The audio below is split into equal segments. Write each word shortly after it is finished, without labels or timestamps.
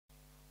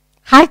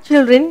Hi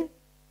children,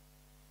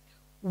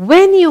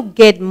 when you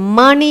get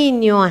money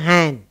in your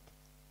hand,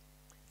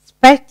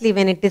 especially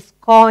when it is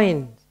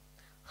coins,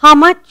 how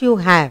much you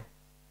have,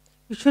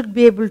 you should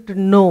be able to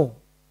know.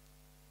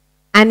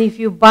 And if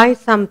you buy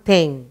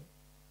something,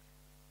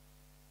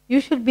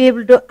 you should be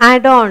able to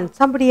add on.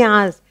 Somebody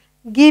asks,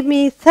 give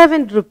me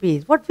 7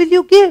 rupees. What will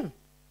you give?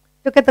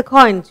 Look at the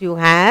coins you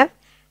have,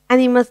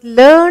 and you must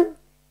learn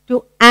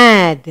to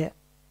add,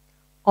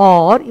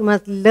 or you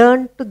must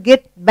learn to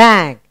get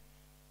back.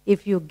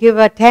 If you give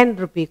a 10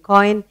 rupee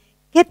coin,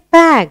 get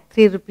back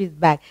 3 rupees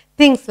back.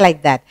 Things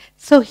like that.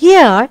 So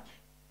here,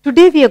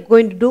 today we are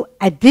going to do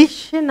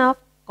addition of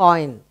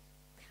coins.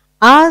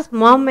 Ask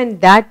mom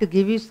and dad to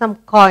give you some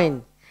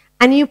coins,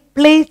 and you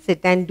place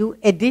it and do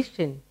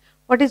addition.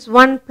 What is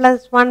 1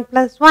 plus 1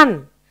 plus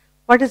 1?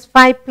 What is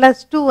 5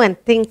 plus 2?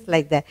 And things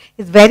like that.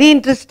 It's very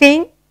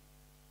interesting.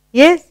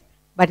 Yes,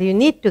 but you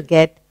need to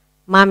get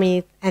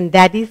mommy's and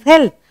daddy's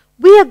help.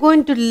 We are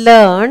going to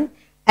learn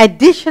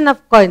addition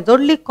of coins.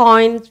 Only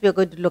coins we are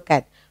going to look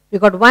at. We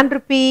got 1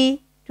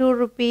 rupee, 2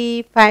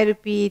 rupee, 5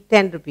 rupee,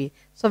 10 rupee.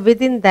 So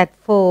within that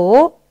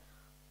 4,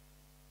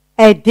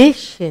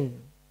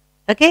 addition.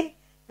 Okay,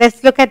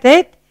 let's look at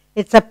it.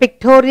 It's a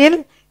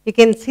pictorial. You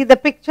can see the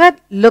picture,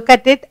 look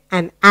at it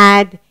and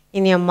add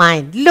in your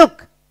mind.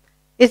 Look,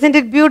 isn't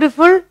it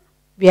beautiful?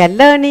 We are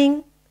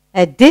learning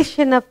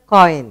addition of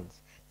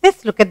coins.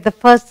 Let's look at the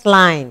first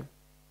line.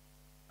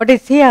 What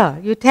is here?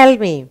 You tell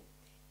me.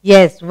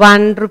 Yes,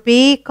 1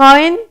 rupee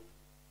coin.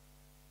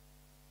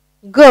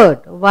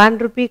 Good. 1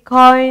 rupee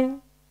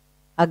coin.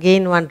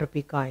 Again 1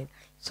 rupee coin.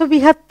 So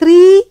we have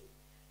 3,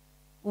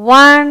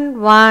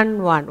 1,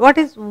 1, 1. What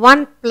is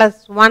 1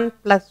 plus 1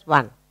 plus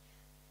 1?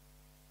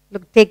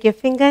 Look, take your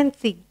finger and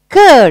see.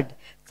 Good.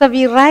 So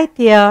we write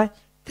here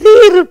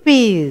 3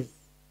 rupees.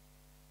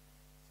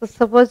 So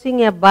supposing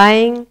you are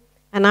buying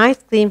an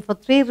ice cream for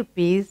 3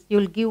 rupees, you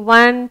will give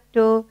 1,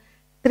 2,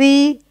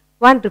 3,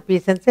 1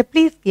 rupees and say,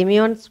 please give me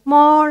one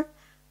small,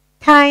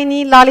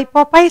 tiny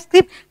lollipop ice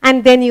cream.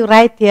 And then you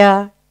write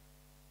here,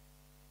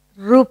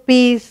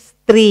 rupees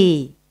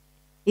 3.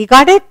 You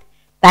got it?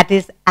 That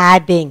is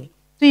adding.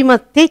 So you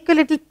must take a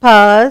little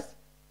purse.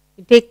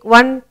 You take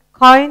 1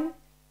 coin,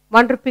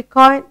 1 rupee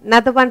coin,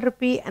 another 1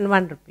 rupee and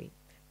 1 rupee.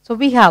 So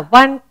we have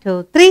 1,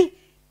 2, 3,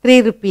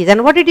 3 rupees.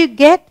 And what did you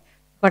get?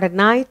 Got a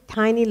nice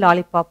tiny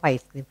lollipop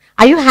ice cream.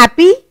 Are you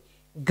happy?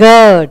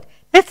 Good.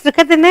 Let's look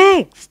at the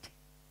next.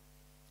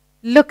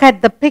 Look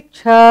at the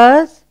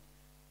pictures.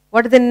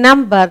 What is the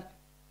number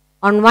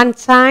on one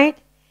side?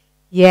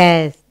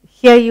 Yes,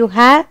 here you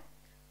have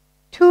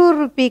 2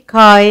 rupee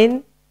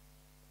coin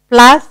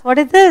plus, what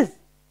is this?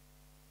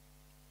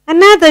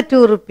 Another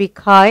 2 rupee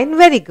coin.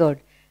 Very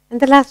good.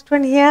 And the last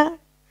one here,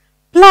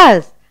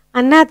 plus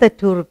another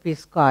 2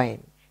 rupees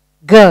coin.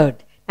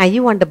 Good. Now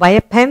you want to buy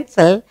a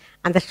pencil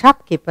and the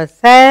shopkeeper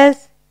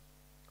says,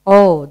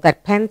 oh,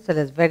 that pencil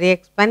is very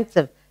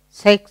expensive,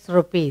 6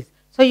 rupees.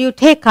 So you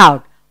take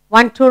out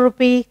 1 2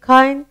 rupee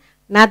coin,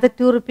 another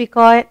 2 rupee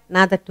coin,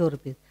 another 2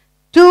 rupees.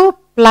 2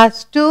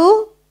 plus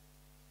 2,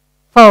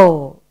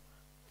 4.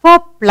 4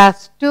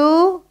 plus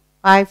 2,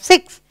 5,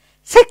 6.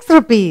 6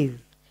 rupees.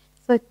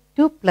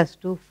 2 plus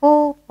 2,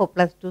 4, 4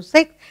 plus 2,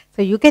 6.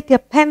 So you get your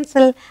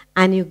pencil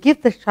and you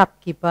give the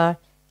shopkeeper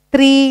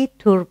 3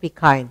 2 rupee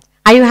coins.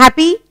 Are you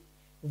happy?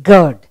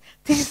 Good.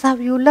 This is how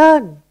you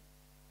learn.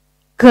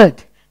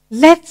 Good.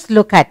 Let's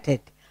look at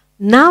it.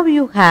 Now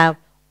you have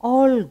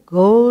all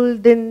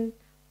golden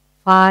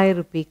 5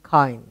 rupee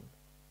coins.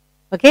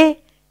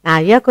 Okay? Now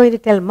you are going to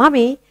tell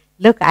mommy,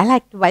 look, I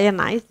like to buy a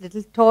nice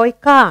little toy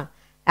car.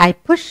 I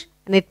push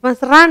and it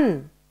must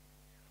run.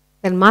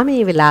 Then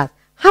mommy will ask,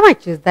 how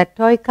much is that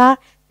toy car?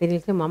 Then you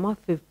say, Mama,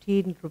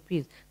 15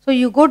 rupees. So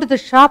you go to the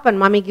shop and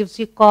mommy gives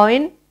you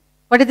coin.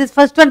 What is this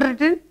first one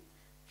written?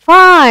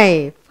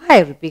 5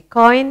 rupee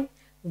coin.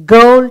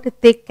 Gold,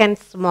 thick and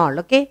small.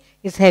 Okay?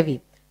 It's heavy.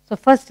 So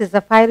first is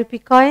a 5 rupee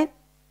coin.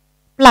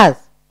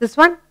 Plus this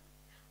one.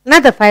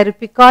 Another 5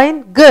 rupee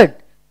coin. Good.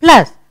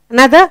 Plus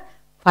another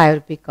 5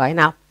 rupee coin.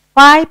 Now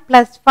 5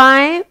 plus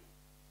 5,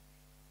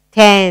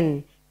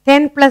 10.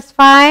 10 plus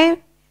 5,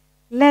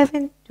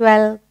 11,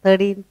 12,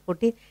 13,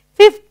 14,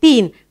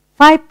 15.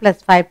 5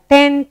 plus 5,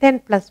 10. 10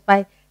 plus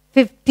 5,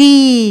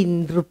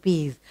 15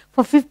 rupees.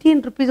 For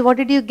 15 rupees, what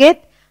did you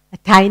get? A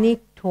tiny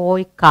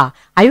toy car.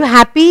 Are you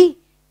happy?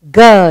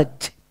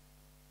 Good.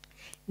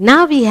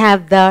 Now we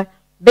have the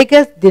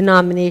biggest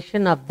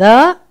denomination of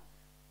the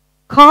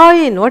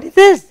coin. What is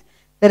this?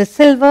 There is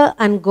silver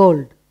and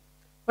gold.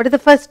 What is the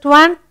first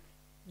one?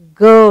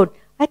 Gold.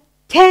 A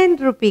 10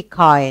 rupee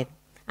coin.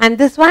 And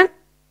this one?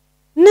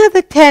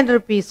 Another 10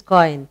 rupees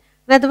coin.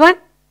 Another one?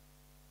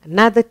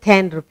 Another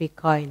 10 rupee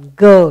coin.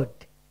 Good.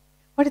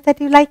 What is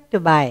that you like to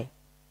buy?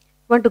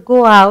 You want to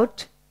go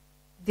out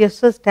with your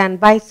sister and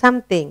buy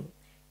something.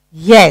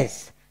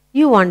 Yes.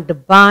 You want to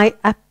buy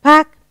a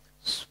pack,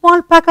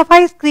 small pack of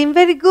ice cream.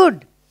 Very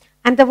good.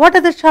 And what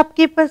does the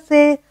shopkeeper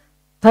say?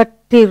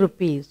 30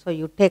 rupees. So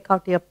you take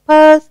out your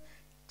purse,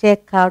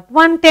 take out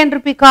one 10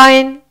 rupee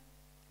coin.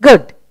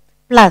 Good.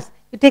 Plus,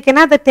 you take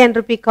another 10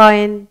 rupee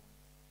coin.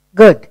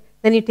 Good.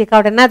 Then you take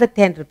out another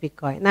 10 rupee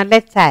coin. Now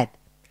let's add.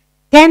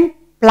 10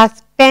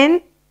 plus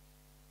 10,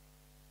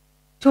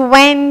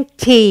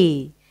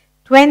 20.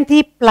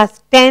 20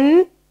 plus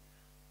 10,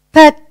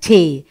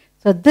 30.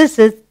 So this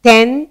is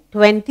 10,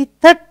 20,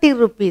 30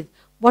 rupees.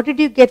 What did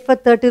you get for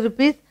 30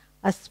 rupees?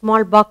 A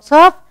small box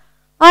of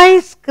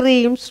ice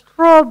cream,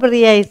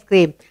 strawberry ice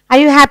cream. Are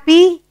you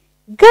happy?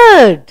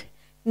 Good.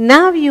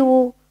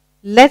 Now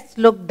let's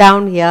look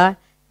down here.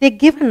 They've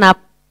given up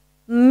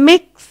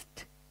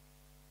mixed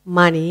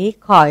money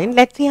coin.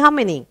 Let's see how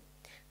many.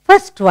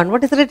 First one,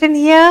 what is written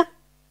here?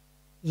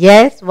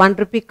 Yes, 1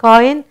 rupee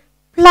coin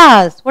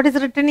plus, what is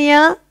written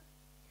here?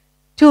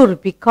 2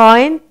 rupee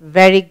coin,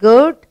 very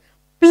good,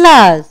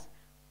 plus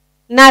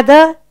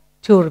another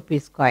 2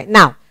 rupees coin.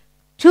 Now,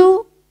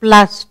 2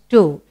 plus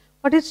 2.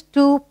 What is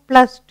 2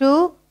 plus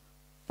 2?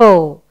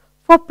 4.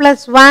 4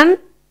 plus 1?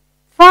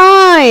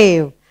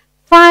 5.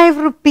 5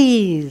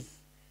 rupees.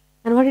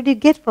 And what did you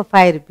get for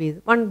 5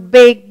 rupees? One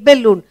big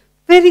balloon.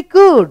 Very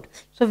good.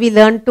 So, we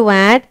learned to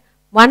add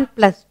 1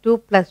 plus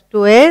 2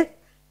 is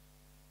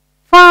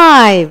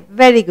 5.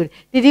 Very good.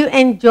 Did you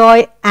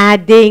enjoy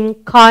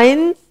adding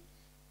coins?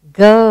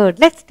 Good.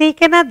 Let's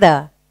take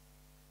another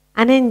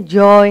and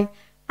enjoy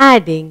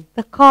adding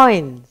the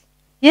coins.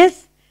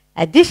 Yes,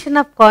 addition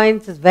of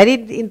coins is very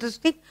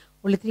interesting.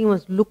 Only thing you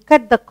must look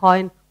at the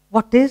coin,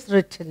 what is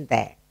written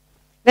there.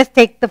 Let's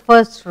take the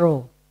first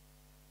row.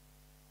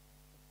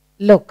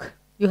 Look,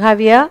 you have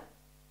here,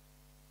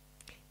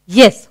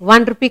 yes,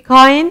 1 rupee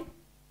coin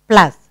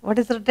plus, what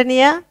is written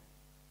here?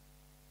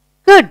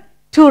 Good,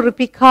 2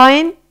 rupee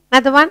coin,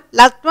 another one,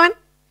 last one,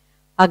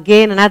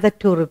 again another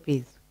 2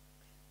 rupees.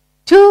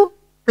 2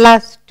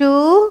 plus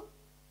 2,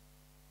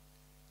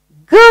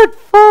 good,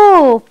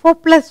 4. 4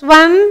 plus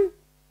 1,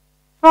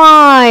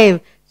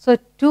 5. So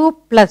 2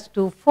 plus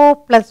 2, 4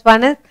 plus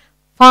 1 is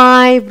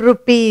 5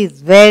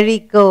 rupees. Very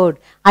good.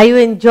 Are you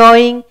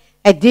enjoying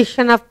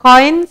addition of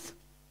coins?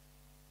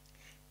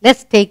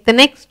 Let's take the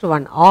next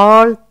one.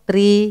 All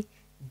 3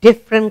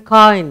 different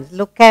coins.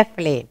 Look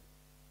carefully.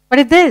 What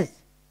is this?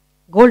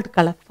 Gold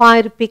color,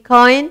 5 rupee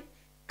coin.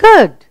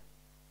 Good.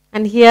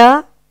 And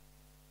here,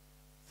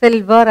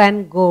 silver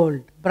and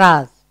gold,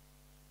 brass.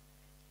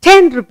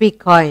 10 rupee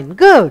coin.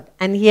 Good.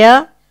 And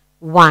here,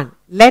 1.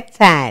 Let's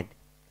add.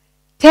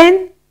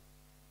 10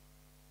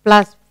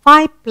 plus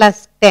 5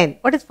 plus 10.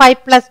 What is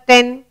 5 plus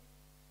 10?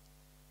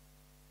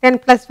 10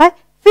 plus 5?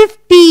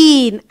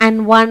 15.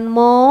 And one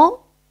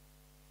more?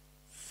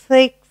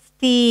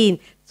 16.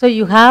 So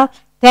you have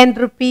 10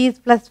 rupees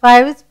plus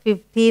 5 is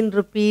 15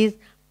 rupees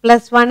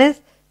plus 1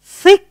 is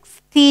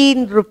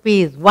 16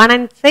 rupees. 1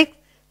 and 6,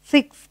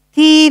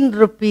 16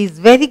 rupees.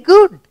 Very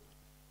good.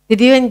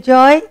 Did you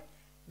enjoy?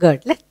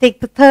 Good. Let's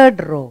take the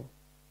third row.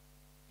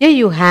 Here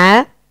you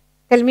have,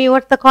 tell me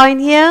what's the coin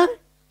here?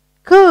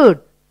 Good.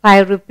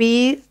 5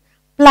 rupees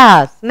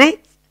plus,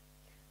 next,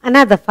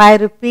 another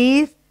 5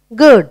 rupees,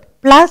 good,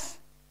 plus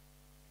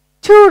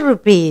 2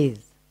 rupees.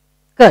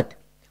 Good.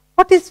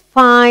 What is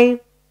 5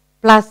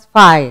 plus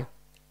 5?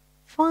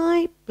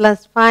 5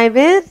 plus 5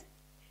 is,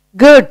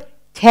 good,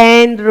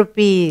 10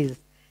 rupees.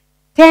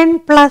 10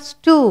 plus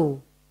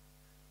 2,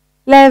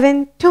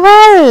 11,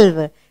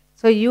 12.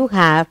 So you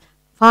have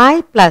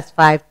 5 plus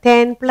 5,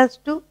 10 plus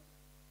 2,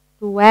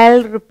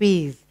 12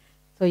 rupees.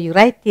 So you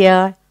write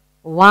here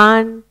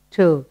 1,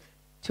 2,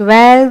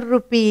 12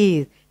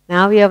 rupees.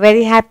 Now you are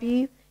very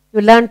happy.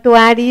 You learned to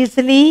add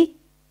easily.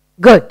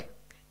 Good.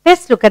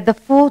 Let's look at the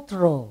fourth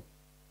row.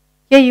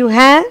 Here you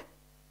have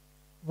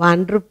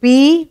 1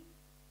 rupee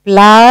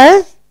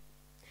plus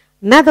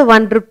another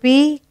 1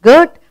 rupee.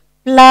 Good.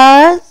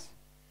 Plus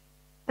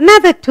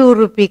another 2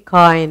 rupee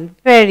coin.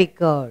 Very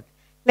good.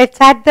 Let's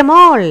add them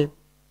all.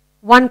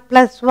 1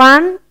 plus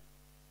 1,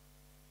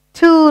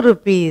 2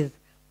 rupees.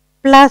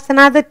 Plus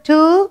another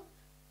 2,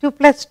 2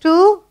 plus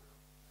 2,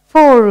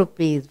 4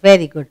 rupees.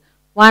 Very good.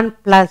 1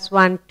 plus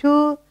 1,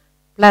 2,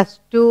 plus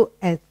 2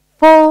 is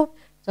 4.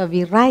 So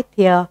we write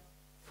here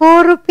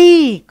 4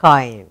 rupee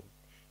coin.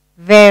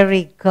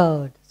 Very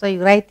good. So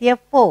you write here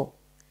 4.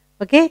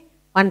 Okay.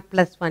 1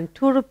 plus 1,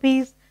 2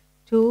 rupees.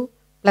 2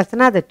 plus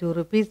another 2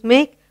 rupees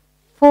make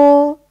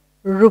 4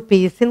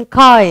 rupees in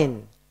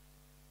coin.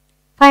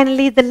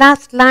 Finally, the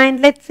last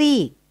line, let's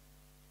see.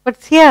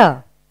 What's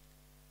here?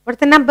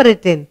 What's the number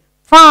written?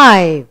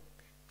 5.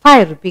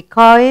 5 rupee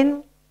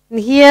coin. And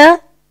here,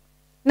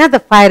 another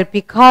 5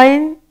 rupee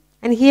coin.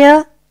 And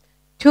here,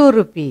 2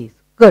 rupees.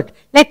 Good.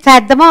 Let's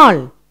add them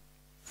all.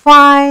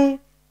 5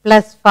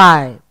 plus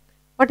 5.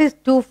 What is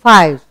 2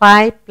 5s?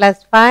 5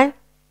 plus 5.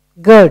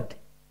 Good.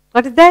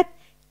 What is that?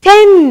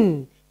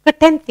 10. Got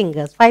 10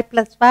 fingers. 5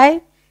 plus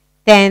 5.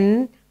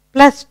 10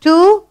 plus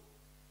 2.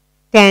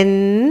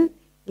 10.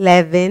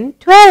 11,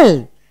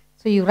 12.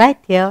 So you write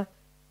here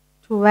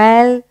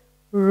 12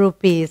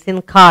 rupees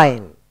in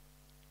coin.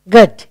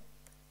 Good.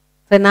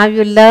 So now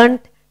you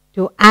learned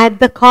to add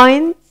the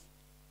coins,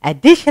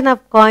 addition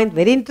of coins,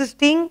 very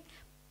interesting.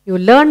 You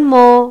learn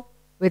more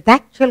with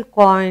actual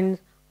coins.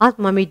 Ask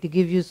mommy to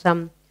give you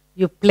some.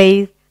 You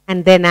place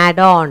and then add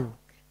on.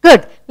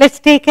 Good. Let's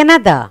take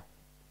another.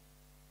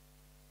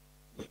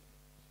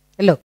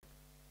 Look,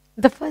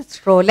 the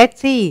first row,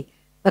 let's see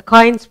the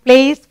coins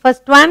placed.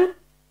 First one,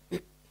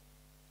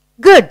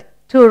 good,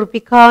 2 rupee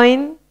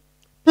coin,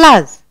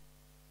 plus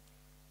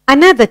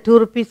another 2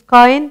 rupees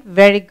coin,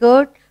 very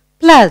good,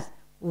 plus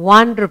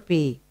 1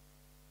 rupee.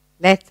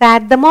 Let's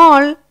add them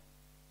all.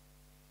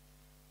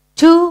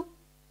 2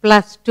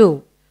 plus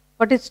 2.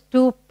 What is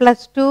 2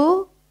 plus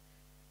 2?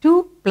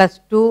 2 plus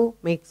 2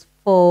 makes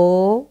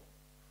 4.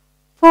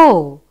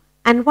 4.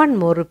 And 1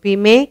 more rupee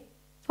make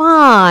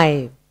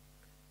 5.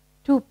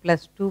 2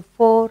 plus 2,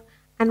 4.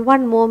 And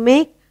 1 more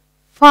make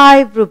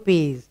 5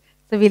 rupees.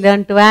 So we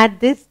learn to add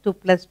this. 2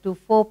 plus 2,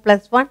 4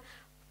 plus 1.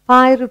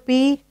 5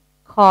 rupee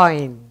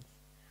coins.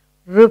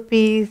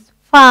 Rupees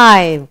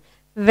 5.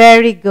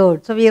 Very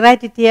good. So we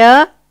write it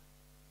here.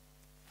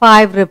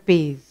 5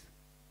 rupees.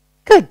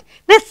 Good.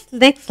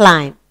 Next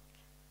line.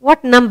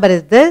 What number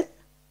is this?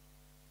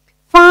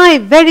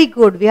 5. Very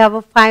good. We have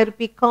a 5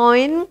 rupee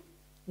coin.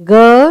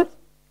 Good.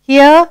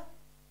 Here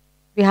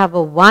we have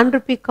a 1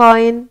 rupee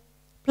coin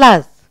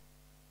plus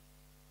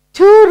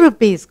 2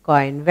 rupees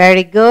coin.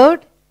 Very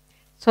good.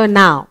 So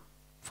now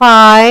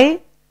 5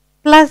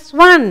 plus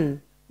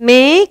 1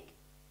 make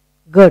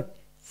good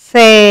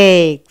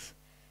 6.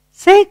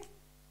 6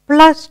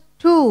 plus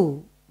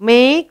 2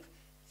 makes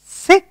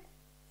 6,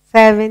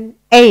 7,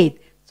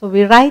 8. So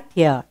we write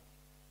here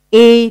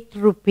 8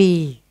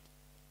 rupees.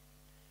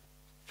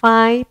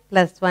 5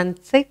 plus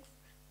 1, 6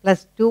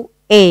 plus 2,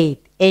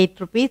 8. 8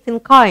 rupees in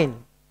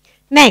coin.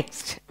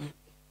 Next,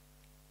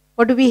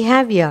 what do we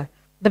have here?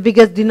 The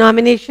biggest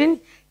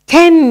denomination,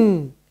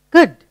 10.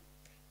 Good.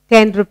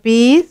 10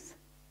 rupees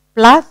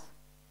plus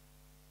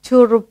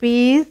 2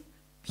 rupees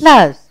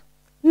plus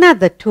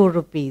another 2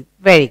 rupees.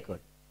 Very good.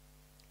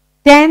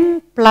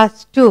 10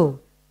 plus 2.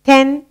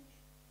 10,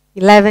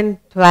 11,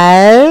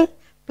 12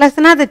 plus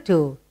another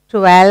 2.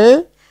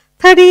 12,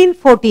 13,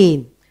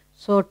 14.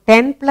 So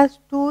 10 plus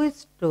 2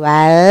 is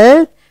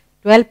 12.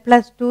 12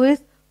 plus 2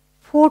 is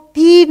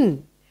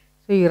 14.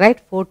 So you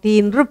write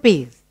 14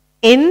 rupees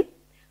in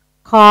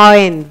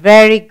coin.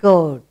 Very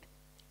good.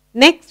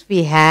 Next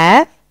we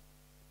have,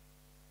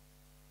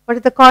 what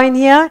is the coin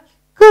here?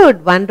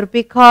 Good. 1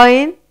 rupee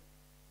coin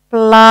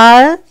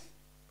plus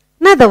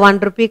another 1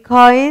 rupee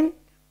coin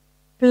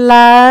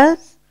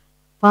plus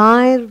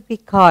 5 rupee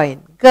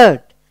coin.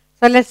 Good.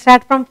 So let's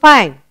start from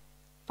 5.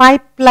 5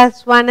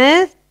 plus 1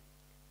 is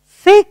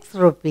 6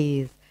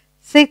 rupees.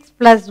 6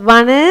 plus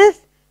 1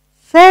 is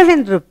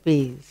 7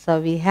 rupees. So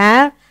we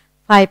have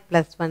 5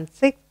 plus 1,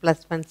 6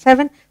 plus 1,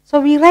 7. So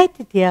we write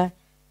it here,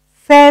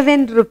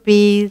 7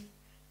 rupees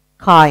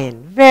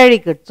coin. Very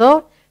good.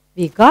 So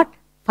we got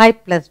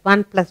 5 plus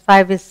 1 plus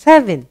 5 is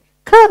 7.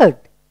 Good.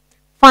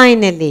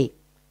 Finally,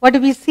 what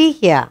do we see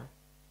here?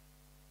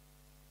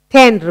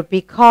 10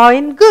 rupee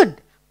coin.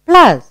 Good.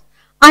 Plus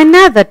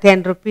another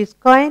 10 rupees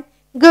coin.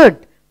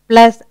 Good.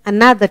 Plus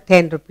another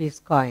 10 rupees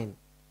coin.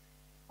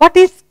 What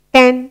is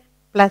 10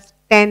 plus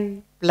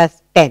 10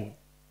 plus 10?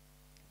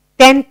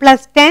 10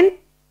 plus 10?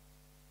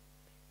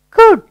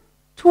 Good.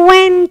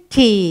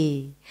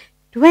 20.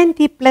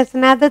 20 plus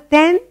another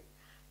 10?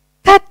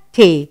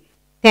 30.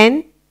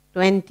 10,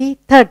 20,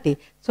 30.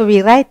 So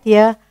we write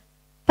here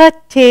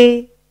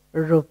 30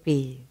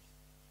 rupees.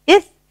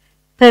 Yes,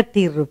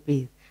 30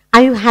 rupees.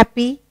 Are you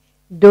happy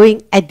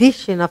doing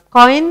addition of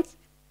coins?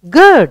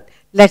 Good.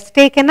 Let's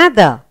take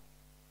another.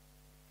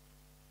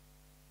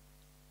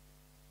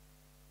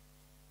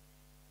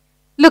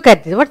 Look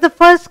at this. What's the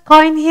first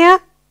coin here?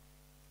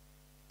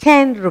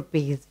 10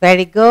 rupees.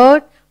 Very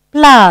good.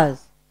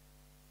 Plus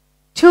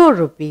 2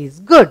 rupees.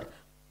 Good.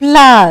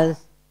 Plus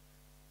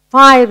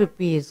 5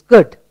 rupees.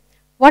 Good.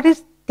 What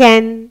is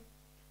 10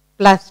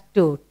 plus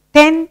 2?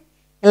 10,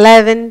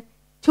 11,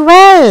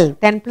 12.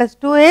 10 plus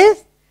 2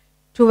 is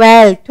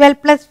 12.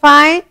 12 plus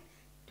 5?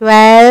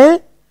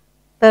 12,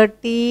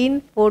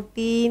 13,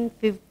 14,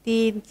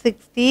 15,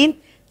 16,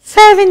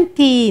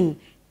 17.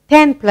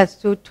 10 plus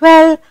 2,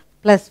 12.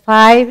 Plus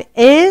 5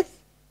 is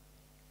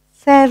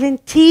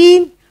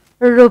 17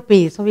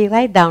 rupees. So we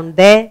write down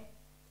there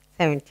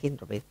 17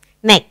 rupees.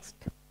 Next,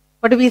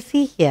 what do we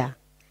see here?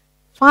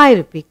 5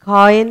 rupee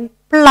coin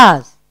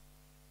plus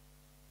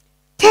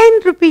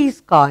 10 rupees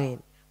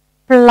coin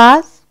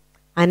plus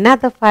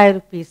another 5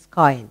 rupees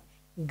coin.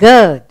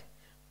 Good.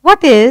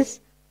 What is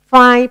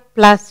 5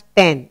 plus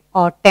 10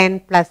 or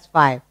 10 plus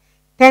 5?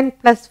 10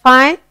 plus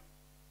 5?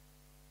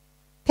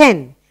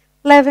 10,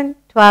 11,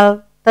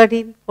 12,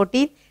 13,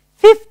 14,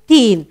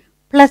 15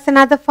 plus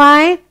another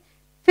 5,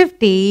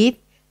 15,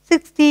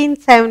 16,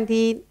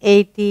 17,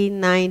 18,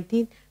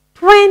 19,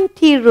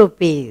 20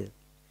 rupees.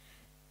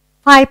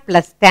 5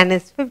 plus 10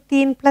 is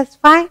 15 plus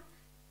 5,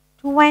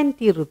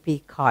 20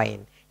 rupee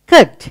coin.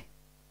 Good.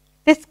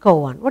 Let's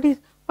go on.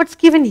 What's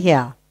given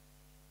here?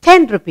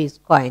 10 rupees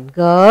coin.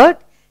 Good.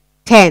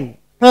 10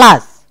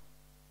 plus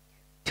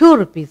 2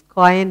 rupees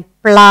coin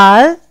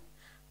plus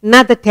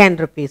another 10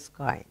 rupees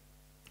coin.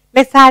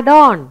 Let's add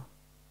on.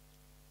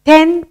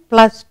 10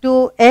 plus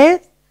 2 is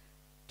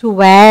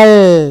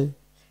 12.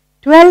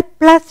 12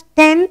 plus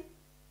 10?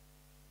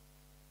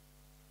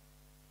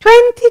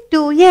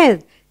 22.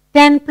 Yes.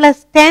 10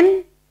 plus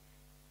 10,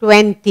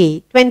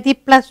 20. 20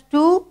 plus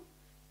 2,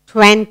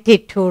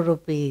 22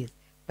 rupees.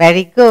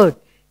 Very good.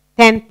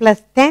 10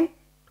 plus 10,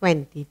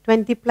 20.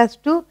 20 plus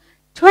 2,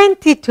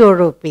 22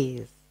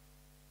 rupees.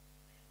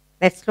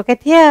 Let's look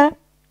at here.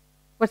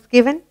 What's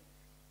given?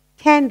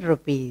 10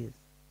 rupees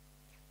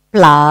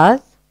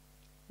plus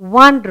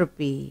 1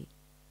 rupee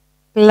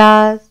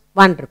plus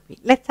 1 rupee.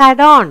 Let's add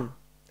on.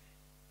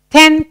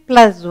 10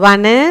 plus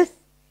 1 is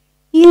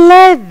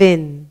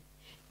 11.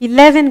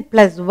 11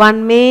 plus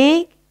 1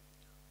 make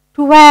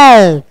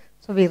 12.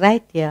 So we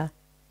write here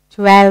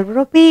 12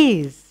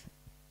 rupees.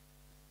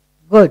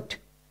 Good.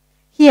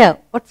 Here,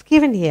 what's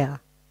given here?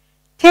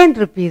 10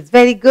 rupees.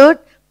 Very good.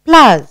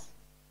 Plus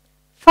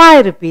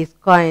 5 rupees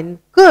coin.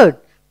 Good.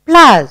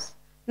 Plus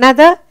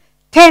another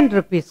 10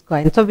 rupees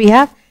coin. So we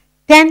have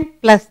 10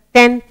 plus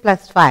 10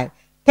 plus 5.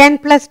 10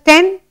 plus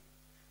 10,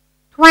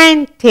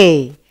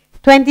 20.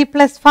 20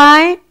 plus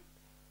 5,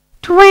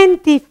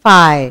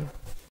 25.